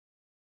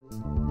It's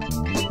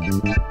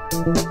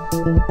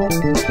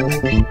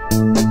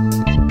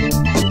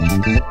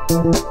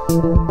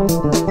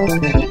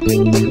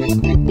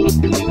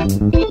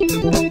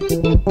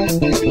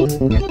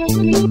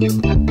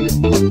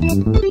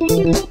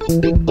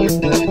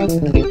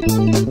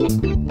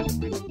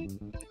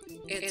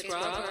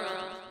raw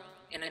girl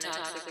in a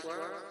toxic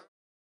world.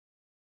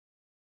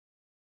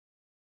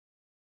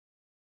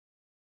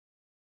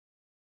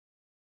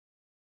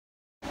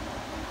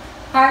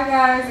 Hi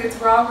guys, it's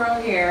Raw Girl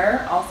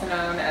here, also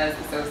known as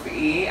Associate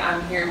E.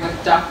 I'm here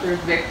with Dr.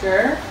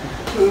 Victor,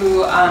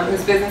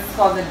 whose business is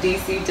called the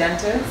DC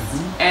Dentist,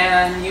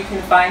 and you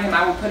can find him.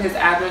 I will put his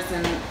address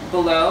in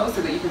below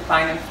so that you can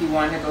find him if you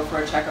want to go for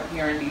a checkup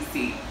here in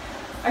DC.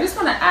 I just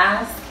want to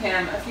ask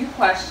him a few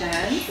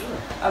questions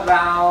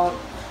about.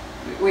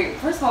 Wait,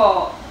 first of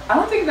all, I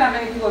don't think that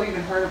many people have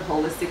even heard of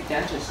holistic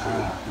dentistry.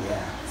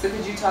 Yeah. So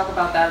could you talk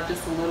about that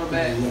just a little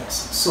bit?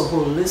 Yes. So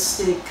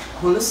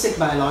holistic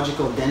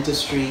biological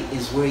dentistry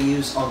is where you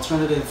use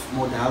alternative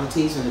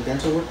modalities in the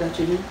dental work that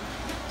you do.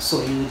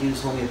 So you would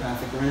use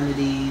homeopathic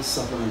remedies,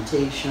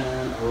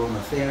 supplementation,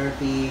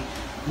 aromatherapy,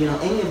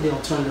 any of the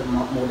alternative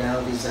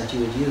modalities that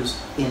you would use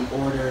in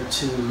order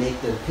to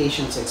make the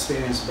patient's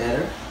experience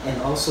better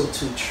and also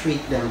to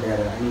treat them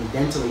better. I mean,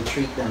 dentally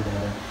treat them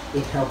better.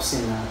 It helps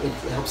in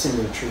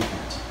their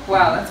treatment.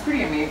 Wow, that's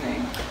pretty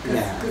amazing.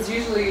 Yeah. Because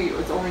usually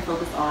it's only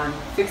focused on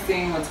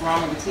fixing what's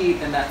wrong with the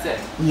teeth and that's it.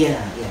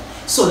 Yeah.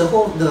 So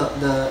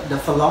the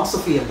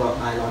philosophy about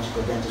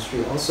biological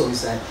dentistry also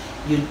is that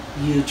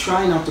you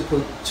try not to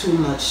put too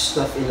much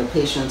stuff in the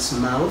patient's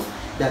mouth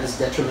that is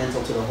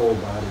detrimental to the whole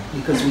body,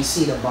 because we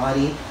see the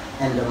body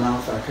and the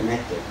mouth are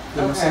connected.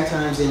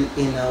 Sometimes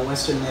in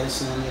Western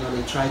medicine,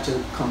 they try to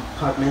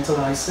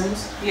compartmentalize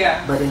things.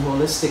 Yeah. But in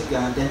holistic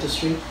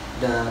dentistry,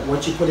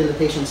 what you put in the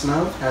patient's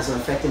mouth has an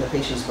effect in the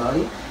patient's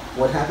body.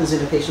 What happens in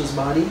the patient's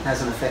body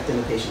has an effect in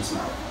the patient's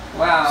mouth.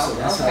 Wow. So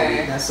that's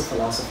that's the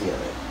philosophy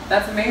of it.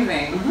 That's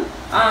amazing.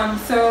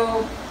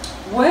 So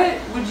what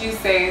would you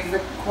say is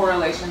the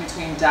correlation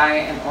between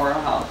diet and oral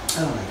health?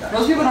 Oh my gosh.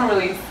 Most people don't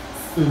really,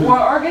 or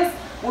I guess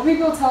what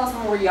people tell us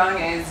when we're young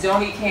is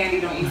don't eat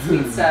candy, don't eat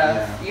sweet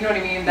stuff. Yeah. You know what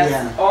I mean?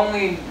 That's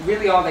only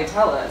really all they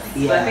tell us.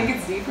 Yeah. But I think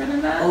it's deeper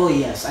than that. Oh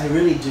yes, I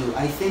really do.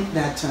 I think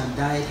that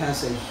diet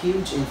has a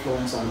huge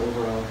influence on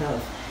overall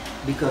health,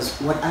 because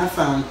what I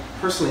found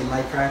personally in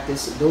my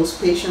practice, those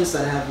patients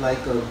that have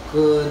like a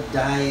good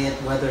diet,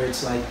 whether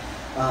it's like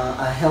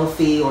a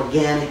healthy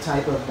organic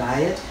type of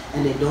diet,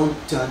 and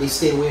they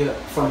stay away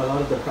from a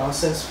lot of the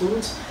processed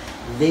foods,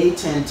 they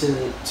tend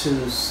to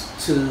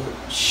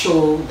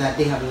show that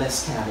they have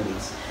less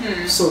cavities.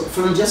 So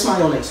from just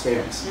my own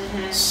experience,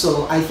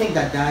 so I think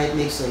that diet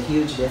makes a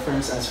huge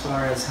difference as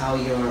far as how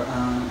your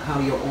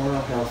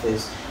oral health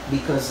is,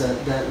 because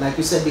like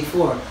you said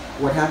before,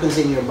 what happens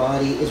in your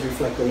body is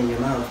reflected in your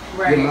mouth.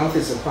 Right. Your mouth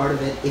is a part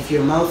of it. If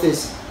your mouth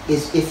is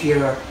if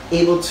you're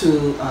able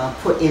to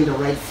put in the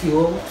right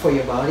fuel for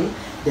your body,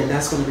 then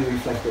that's going to be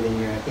reflected in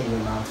your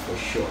mouth for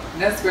sure.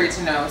 That's great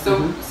to know.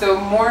 So so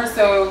more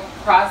so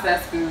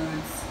processed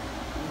foods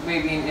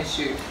may be an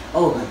issue.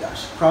 Oh my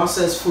gosh,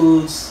 processed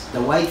foods,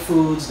 the white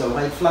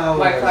flour,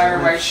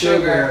 white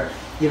sugar,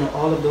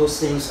 all of those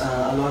things,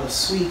 a lot of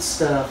sweet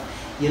stuff,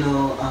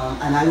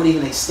 and I would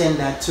even extend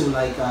that to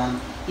like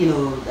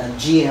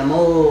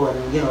GMO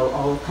and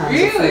all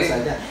kinds of foods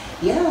like that.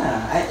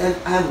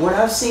 Yeah, what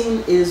I've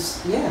seen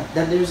is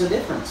that there's a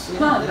difference.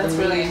 That's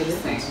really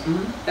interesting.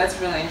 That's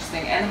really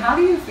interesting. And how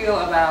do you feel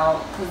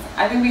about? Because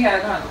I think we had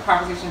a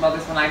conversation about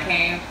this when I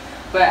came.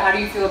 But how do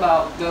you feel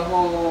about the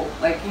whole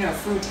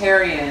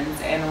fruitarians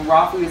and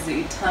raw foods that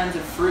eat tons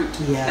of fruit?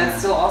 Yeah. That's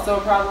still also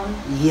a problem.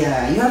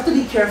 Yeah, you have to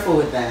be careful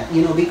with that.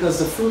 Because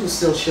the fruit is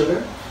still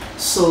sugar.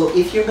 So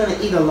if you're going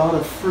to eat a lot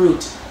of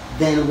fruit,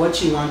 then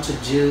what you want to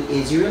do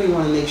is you really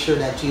want to make sure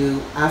that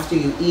after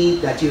you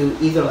eat, that you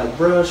either like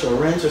brush or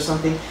rinse or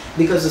something,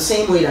 because the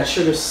same way that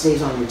sugar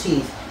stays on your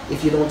teeth,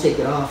 if you don't take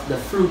it off,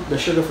 the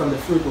sugar from the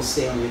fruit will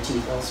stay on your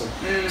teeth also.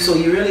 So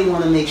you really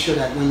want to make sure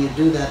that when you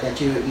do that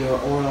your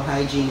oral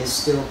hygiene is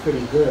still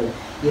pretty good.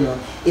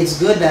 It's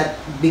good that,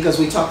 because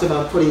we talked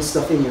about putting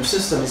stuff in your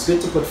system, it's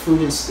good to put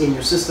fruit in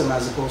your system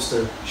as opposed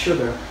to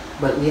sugar,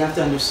 but we have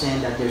to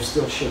understand that there's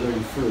still sugar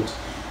in fruit.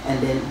 And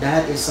then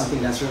that is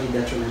something that's really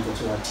detrimental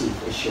to our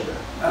teeth, is sugar.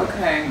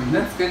 Okay,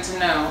 that's good to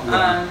know.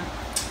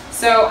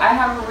 So I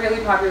have a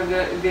really popular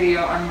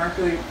video on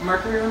mercury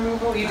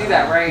removal. You do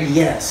that, right?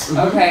 Yes.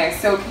 Okay,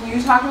 so can you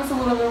talk to us a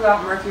little bit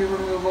about mercury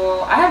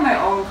removal? I had my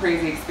own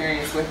crazy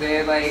experience with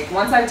it. Like,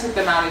 once I took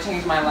them out, it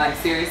changed my life.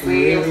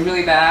 Seriously, It was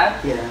really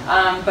bad.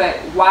 Yeah. But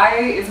why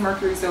is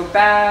mercury so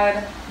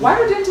bad? Why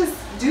do dentists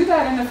do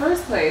that in the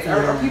first place?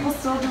 Are people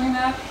still doing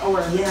that?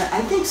 Yeah,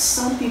 I think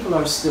some people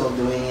are still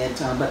doing it,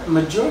 but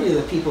majority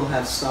of the people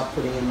have stopped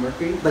putting in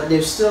mercury. But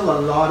there's still a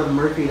lot of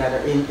mercury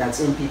that's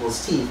in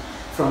people's teeth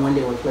from when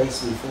they were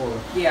placed before.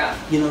 Yeah.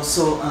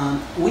 So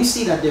we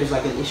see that there's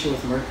like an issue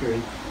with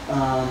mercury,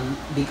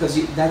 because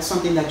that's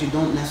something that you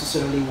don't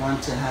necessarily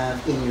want to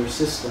have in your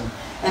system.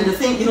 And the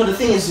thing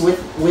is with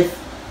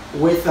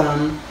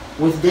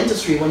With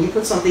dentistry, when you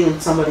put something in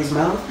somebody's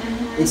mouth,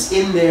 it's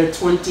in there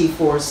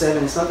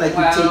 24/7. It's not like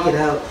you take it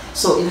out.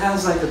 So it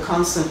has like a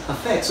constant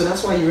effect. So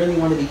that's why you really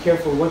want to be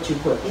careful what you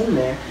put in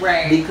there.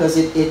 Right. Because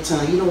you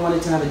don't want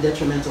it to have a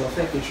detrimental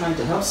effect. You're trying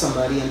to help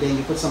somebody and then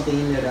you put something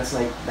in there that's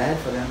like bad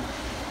for them.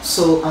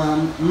 So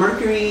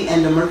mercury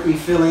and the mercury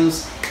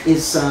fillings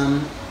is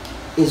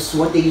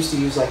what they used to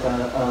use like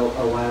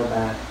a while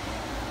back.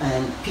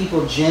 And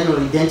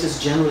dentists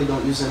generally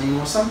don't use them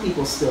anymore. Some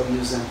people still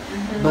use them.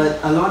 But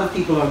a lot of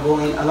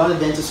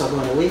dentists are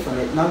going away from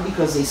it, not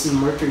because they see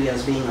mercury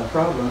as being a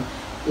problem,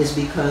 it's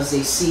because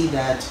they see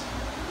that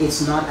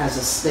it's not as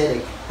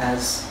aesthetic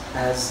as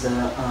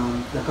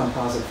the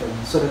composite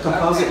filling. So the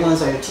composite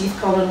ones are your teeth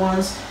colored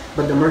ones,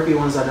 but the mercury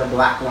ones are the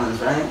black ones,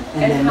 right?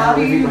 And then how now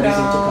do you everybody's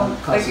know,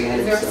 into cosmetic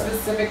is there a stuff.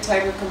 specific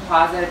type of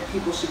composite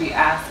people should be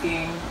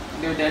asking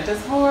their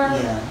dentist for?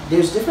 Yeah,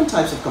 there's different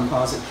types of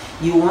composite.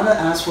 You want to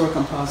ask for a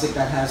composite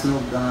that has no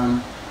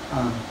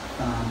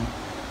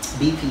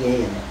BPA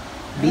in it.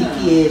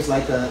 BPA is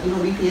like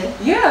BPA?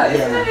 Yeah,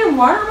 isn't it in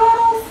water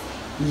bottles?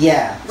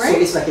 Yeah, right? So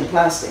it's like in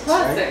plastics,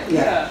 Plastic, right?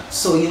 yeah.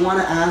 So you want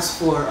to ask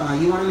for,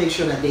 you want to make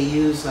sure that they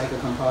use like a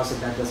composite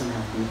that doesn't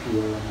have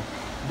BPA in it.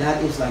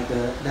 That is like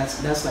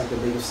that's like the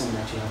biggest thing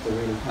that you have to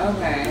really.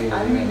 Okay,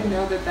 I didn't even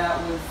know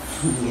that was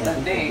yeah,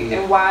 a thing.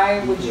 And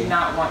why would you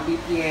not want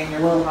BPA in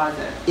your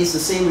composite? It's the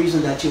same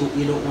reason that you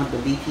don't want the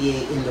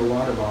BPA in the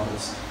water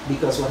bottles,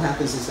 because what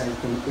happens is that it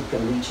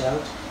can leach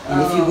out.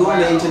 And if you go on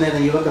the internet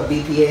and you look up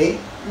BPA,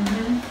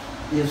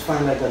 you'll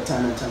find like a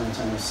ton of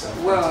stuff.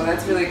 Whoa,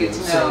 that's really good to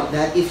know. So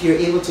that if you're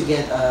able to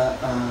get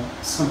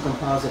some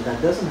composite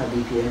that doesn't have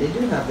BPA, they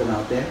do have them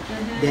out there,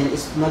 then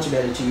it's much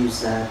better to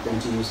use that than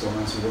to use the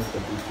ones with the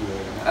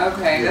BPA.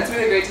 Okay, that's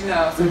really great to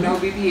know. So no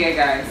BPA,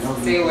 guys. No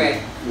Stay BPA.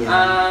 away.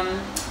 Yeah.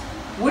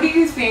 What do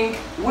you think,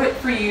 what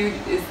for you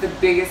is the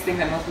biggest thing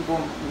that most people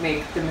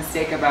make the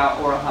mistake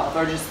about oral health,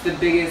 or just the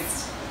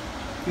biggest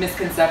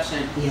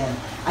misconception? Yeah,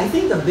 I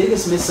think the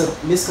biggest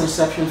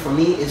misconception for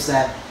me is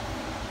that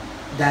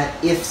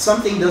if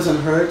something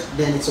doesn't hurt,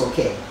 then it's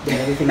okay. Then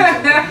everything is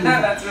okay.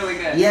 That's really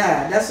good.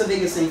 Yeah, that's the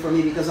biggest thing for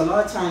me, because a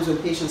lot of times when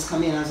patients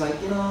come in, I was like,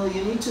 you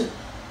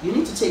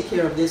need to take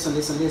care of this and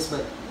this and this,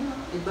 but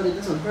but it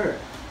doesn't hurt.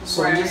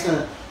 So I'm just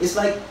gonna. It's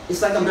like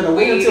I'm gonna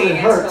wait until it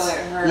hurts.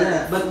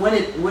 Yeah, but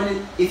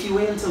if you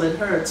wait until it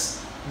hurts,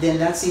 then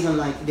that's even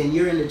like, then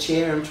you're in the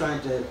chair. I'm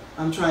trying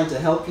to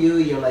help you.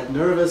 You're like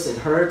nervous. It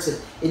hurts.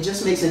 It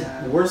just makes it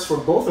worse for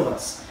both of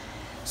us.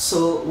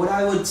 So what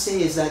I would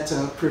say is that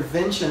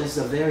prevention is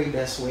the very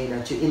best way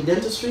that in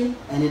dentistry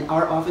and in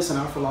our office and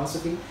our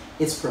philosophy,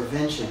 it's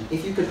prevention.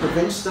 If you could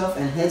prevent stuff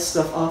and head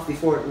stuff off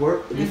before it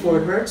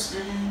hurts,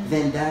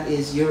 then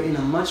you're in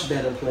a much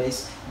better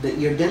place.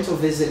 Your dental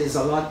visit is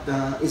a lot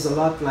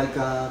like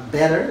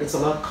better. It's a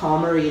lot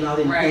calmer. You're not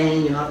in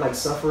pain. You're not like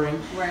suffering.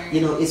 Right.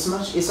 It's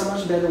a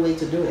much better way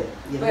to do it.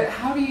 But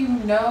how do you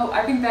know?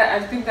 I think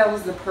that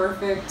was the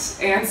perfect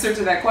answer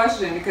to that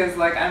question, because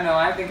like I don't know,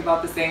 I think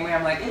about the same way.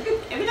 I'm like, if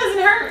it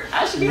doesn't hurt,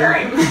 I should be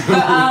hurting.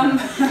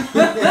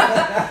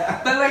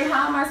 But like,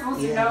 how am I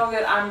supposed to know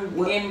that I'm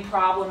in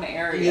problem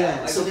area? Yeah.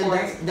 Like, so then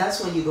that's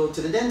when you go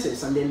to the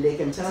dentist, and then they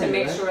can tell you to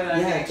make sure that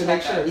I'm getting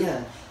checked.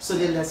 Yeah. So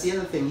then that's the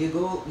other thing. You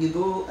go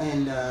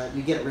and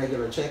you get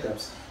regular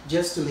checkups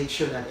just to make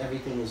sure that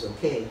everything is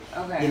okay.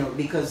 Okay.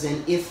 Because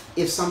then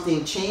if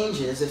something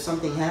changes, if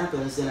something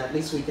happens, then at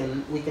least we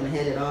can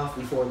head it off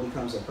before it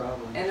becomes a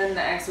problem. And then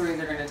the X-rays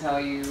are going to tell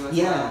you.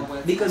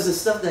 Because the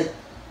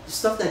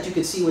stuff that you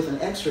could see with an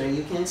X-ray,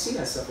 you can't see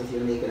that stuff with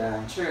your naked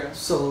eye. True.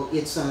 So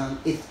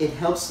it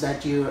helps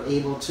that you're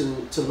able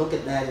to look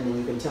at that, and then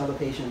you can tell the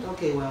patient,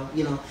 okay, well,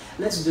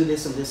 let's do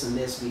this and this and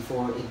this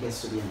before it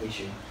gets to be an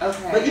issue.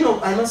 Okay. But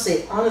I must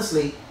say,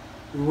 honestly,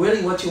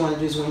 really what you want to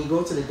do is when you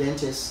go to the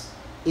dentist,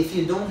 if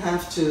you don't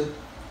have to,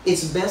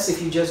 it's best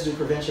if you just do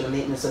prevention and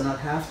maintenance and not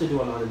have to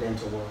do a lot of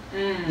dental work.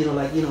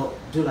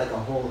 Do like a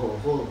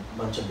whole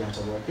bunch of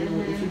dental work.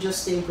 If you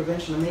just stay in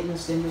prevention and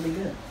maintenance, then you'll be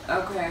good.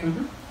 Okay.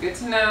 Good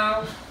to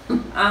know.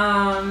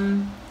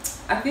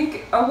 I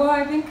think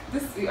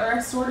this, or I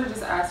sort of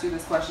just asked you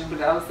this question,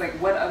 but I was like,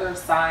 what other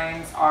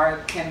signs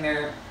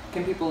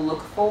can people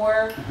look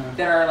for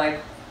that are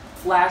like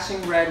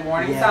flashing red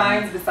warning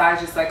signs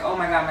besides just like, oh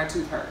my god, my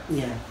tooth hurts?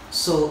 Yeah.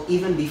 So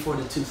even before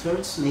the tooth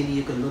hurts, maybe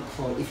you can look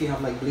for, if you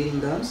have like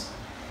bleeding gums,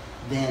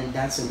 then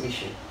that's an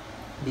issue.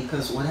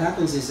 Because what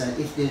happens is that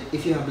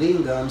if you have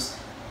bleeding gums,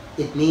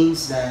 it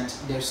means that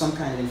there's some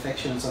kind of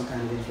infection, some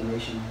kind of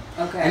inflammation.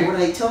 Okay. And what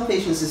I tell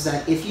patients is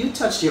that if you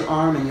touched your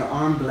arm and your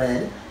arm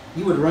bled,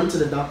 you would run to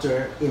the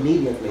doctor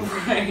immediately.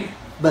 Right.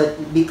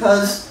 But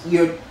because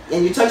you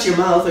touch your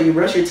mouth or you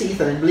brush your teeth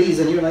and it bleeds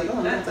and you're like,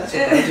 oh no, that's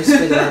okay, I just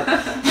spit it out.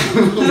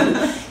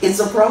 It's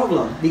a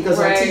problem because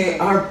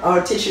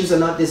our tissues are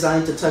not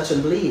designed to touch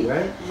and bleed,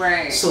 right?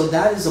 Right. So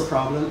that is a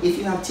problem. If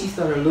you have teeth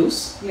that are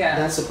loose,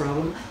 that's a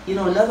problem.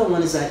 Another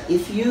one is that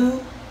if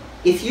you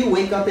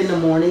wake up in the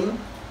morning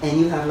and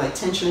you have like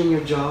tension in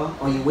your jaw,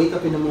 or you wake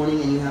up in the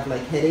morning and you have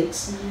like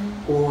headaches,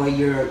 or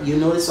you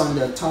notice on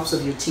the tops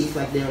of your teeth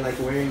like they're like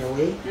wearing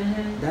away,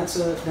 that's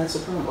a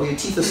problem. Or your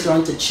teeth are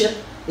starting to chip.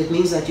 It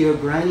means that you're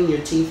grinding your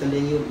teeth, and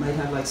then you might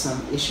have like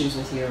some issues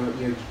with your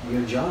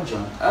jaw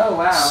joint. Oh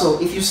wow! So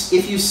if you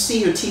see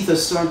your teeth are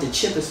starting to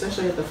chip,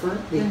 especially at the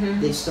front,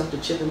 they start to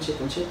chip and chip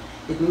and chip.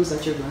 It means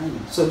that you're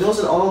grinding. So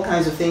those are all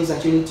kinds of things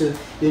that you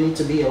need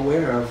to be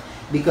aware of,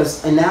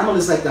 because enamel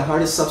is like the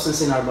hardest substance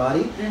in our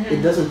body.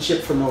 It doesn't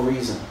chip for no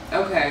reason.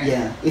 Okay.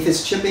 Yeah. If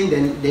it's chipping,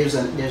 then there's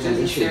an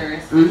issue.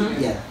 Serious issue.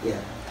 Yeah.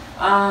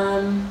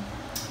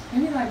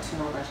 Maybe like 2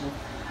 more questions.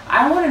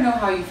 I want to know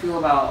how you feel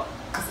about,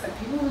 because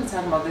people have been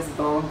talking about this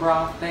bone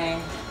broth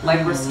thing,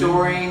 like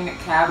restoring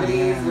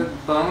cavities with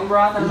bone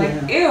broth. I'm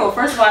like, ew.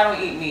 First of all, I don't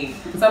eat meat,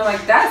 so I'm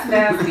like, that's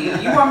nasty.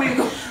 You want me to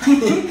go?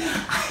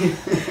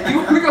 You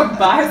want me to go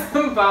buy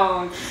some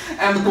bones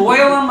and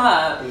boil them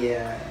up?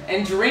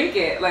 And drink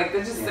it, like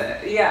that's just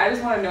I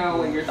just want to know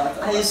what your thoughts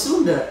are. I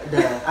assume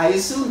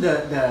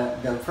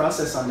the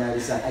process on that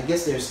is that I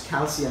guess there's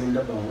calcium in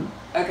the bone.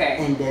 Okay.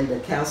 And then the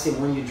calcium,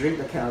 when you drink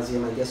the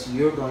calcium, I guess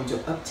you're going to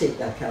uptake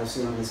that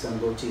calcium and it's going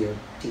to go to your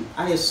teeth.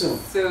 I assume.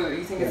 So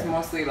you think it's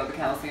mostly about the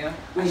calcium,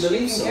 I which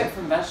believe you can so. get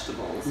from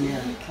vegetables.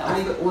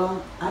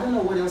 I don't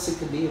know what else it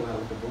could be about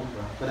with the bone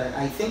broth, but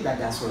I think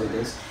that's what it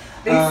is.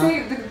 They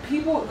say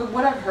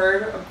what I've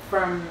heard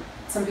from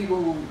some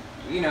people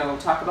who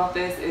talk about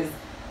this is,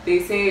 they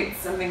say it's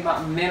something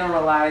about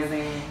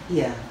mineralizing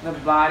the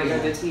body or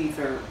the teeth,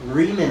 or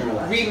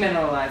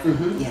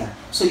remineralizing.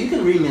 So you can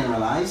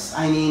remineralize.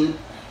 I mean,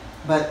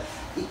 but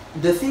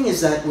the thing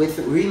is that with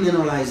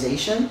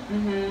remineralization,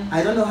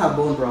 I don't know how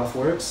bone broth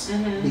works,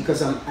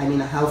 because I mean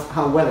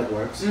how well it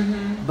works,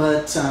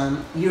 but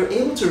you're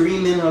able to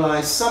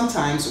remineralize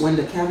sometimes when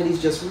the cavity is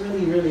just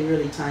really, really,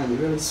 really tiny,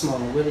 really small,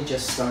 really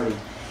just starting.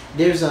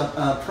 There's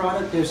a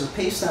product, there's a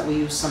paste that we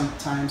use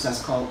sometimes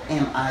that's called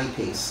MI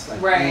paste. Like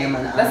M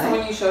and I. That's the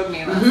one you showed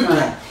me last time.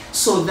 Yeah.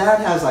 So that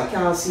has like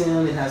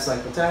calcium, it has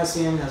like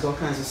potassium, it has all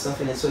kinds of stuff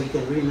in it, so you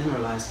can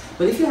remineralize.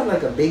 But if you have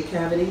like a big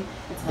cavity,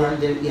 then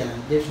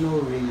there's no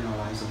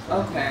remineralizing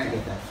to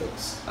get that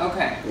fixed.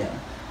 Okay. Yeah.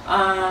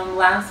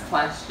 Last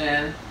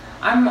question.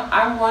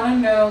 I want to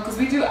know, because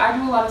I do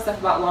a lot of stuff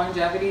about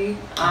longevity.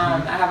 I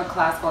have a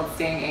class called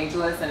Staying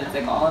Ageless, and it's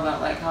like all about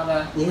like how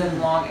to live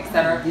long,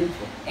 etc.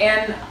 Beautiful.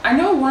 And I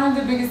know one of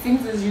the biggest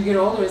things as you get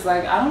older is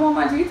like, I don't want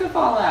my teeth to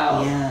fall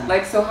out.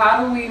 Like, so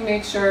how do we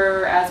make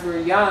sure as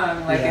we're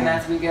young, and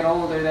as we get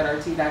older, that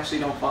our teeth actually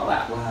don't fall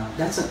out? Wow,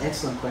 that's an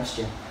excellent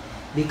question,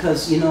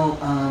 because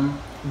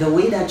the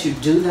way that you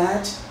do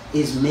that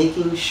is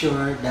making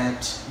sure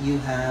that you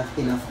have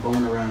enough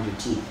bone around your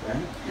teeth,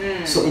 right?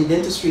 So in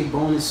dentistry,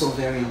 bone is so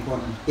very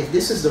important. If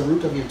this is the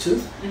root of your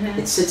tooth,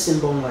 it sits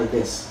in bone like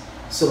this.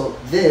 So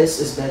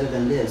this is better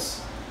than this.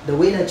 The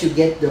way that you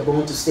get the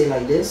bone to stay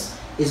like this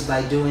is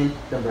by doing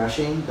the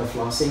brushing, the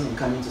flossing, and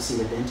coming to see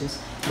the dentist.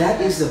 That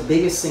is the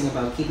biggest thing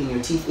about keeping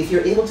your teeth. If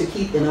you're able to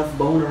keep enough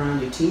bone around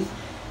your teeth,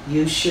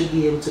 you should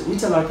be able to, we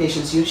tell our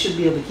patients, you should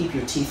be able to keep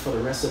your teeth for the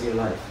rest of your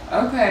life.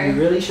 Okay. You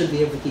really should be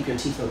able to keep your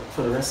teeth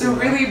for the rest of your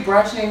life. So really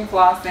brushing,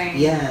 flossing.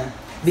 Yeah.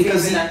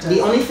 Because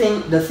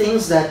the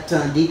things that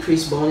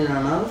decrease bone in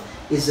our mouth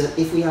is that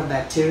if we have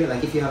bacteria,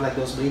 like if you have like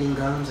those bleeding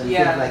gums, and if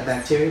you have like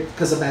bacteria,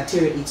 because the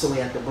bacteria eats away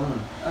at the bone.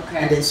 Okay.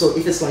 And then so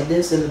if it's like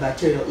this, then the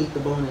bacteria will eat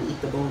the bone and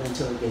eat the bone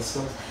until it gets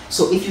closed.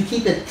 So if you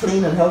keep it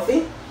clean and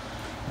healthy,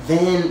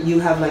 then you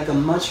have like a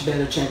much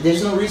better chance.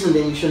 There's no reason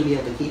then you shouldn't be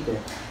able to keep it.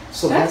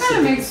 So that kind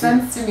of makes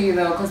sense to me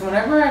though, because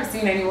whenever I've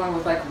seen anyone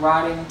with like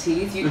rotting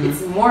teeth,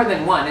 it's more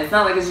than one. It's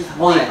not like it's just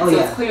one. So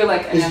it's clear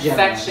like an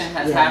infection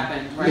has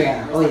happened,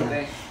 right? Or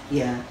something.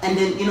 Yeah, and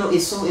then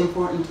it's so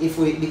important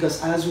because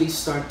as we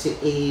start to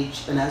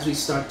age and as we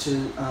start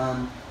to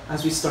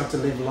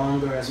live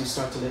longer, as we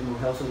start to live more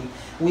healthily,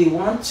 we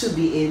want to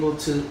be able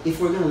to, if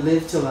we're going to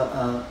live till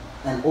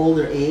an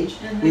older age,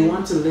 we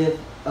want to live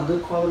a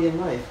good quality of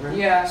life, right?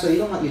 Yeah. So you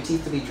don't want your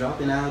teeth to be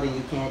dropping out and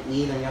you can't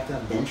eat and you have to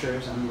have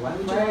dentures. I mean, why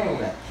would you want all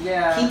that?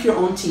 Yeah. Keep your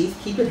own teeth,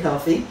 keep it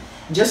healthy,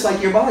 just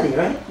like your body,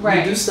 right?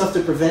 Right. You do stuff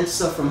to prevent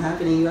stuff from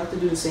happening. You have to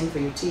do the same for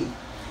your teeth.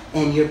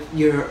 And your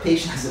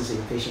patients,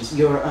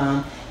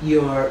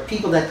 your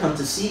people that come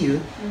to see you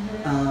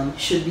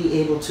should be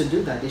able to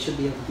do that. They should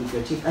be able to keep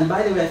your teeth. And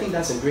by the way, I think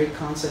that's a great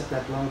concept,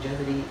 that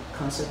longevity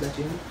concept that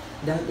you have.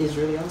 That is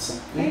really awesome.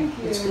 Thank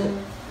you. It's good.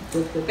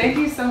 Good. Thank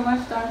you so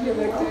much, Dr. You're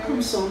Victor.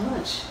 welcome so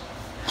much.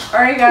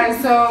 Alright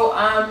guys, so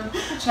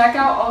check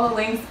out all the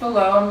links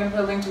below. I'm going to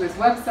put a link to his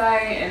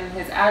website and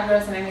his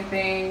address and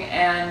anything.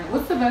 And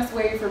what's the best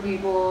way for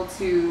people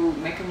to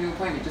make a new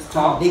appointment? Just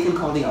call? They can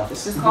call the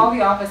office. Just call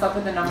the office. I'll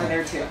put the number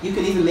there too. You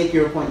can even make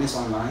your appointments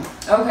online.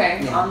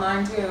 Okay,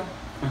 online too.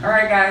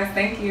 Alright guys,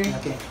 thank you.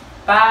 Okay.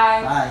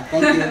 Bye. Bye.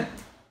 Thank you.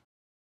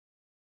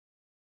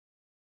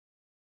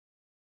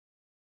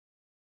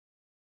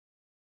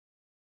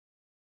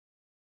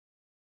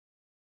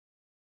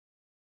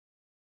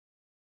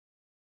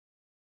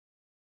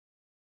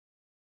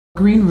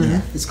 Green roof.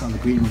 Yeah, it's called a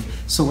green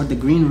roof. So what the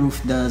green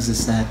roof does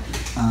is that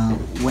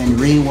when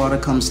rainwater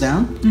comes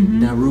down,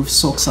 the roof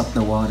soaks up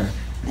the water,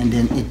 and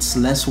then it's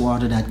less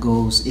water that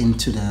goes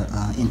into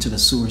the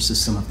sewer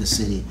system of the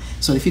city.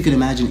 So if you could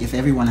imagine, if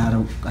everyone had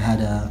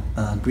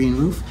a green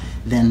roof,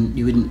 then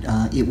you wouldn't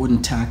it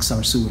wouldn't tax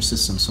our sewer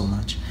system so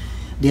much.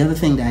 The other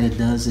thing that it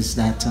does is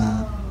that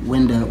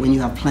when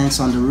you have plants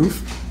on the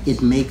roof, it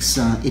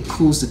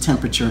cools the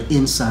temperature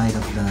inside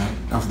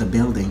of the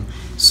building.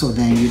 So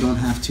then you don't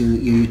have to,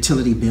 your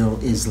utility bill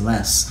is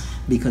less,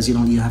 because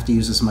you have to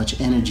use as much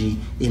energy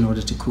in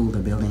order to cool the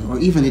building, or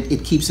even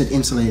it keeps it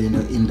insulated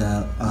in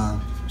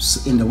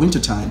the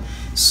wintertime,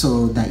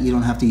 so that you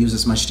don't have to use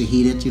as much to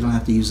heat it, you don't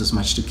have to use as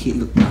much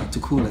to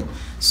cool it.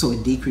 So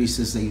it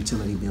decreases the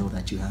utility bill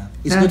that you have.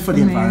 It's good for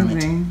the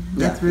environment.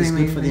 That's really it's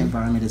amazing. good for the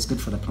environment, it's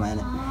good for the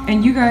planet.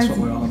 And you guys got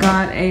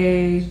about.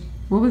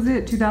 what was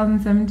it,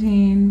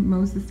 2017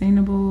 most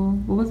sustainable,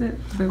 what was it?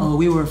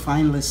 We were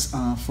finalists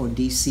for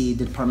DC,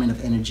 the Department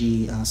of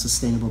Energy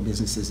Sustainable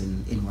Businesses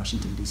in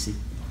Washington, DC.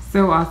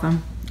 So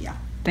awesome. Yeah.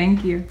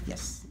 Thank you.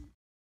 Yes.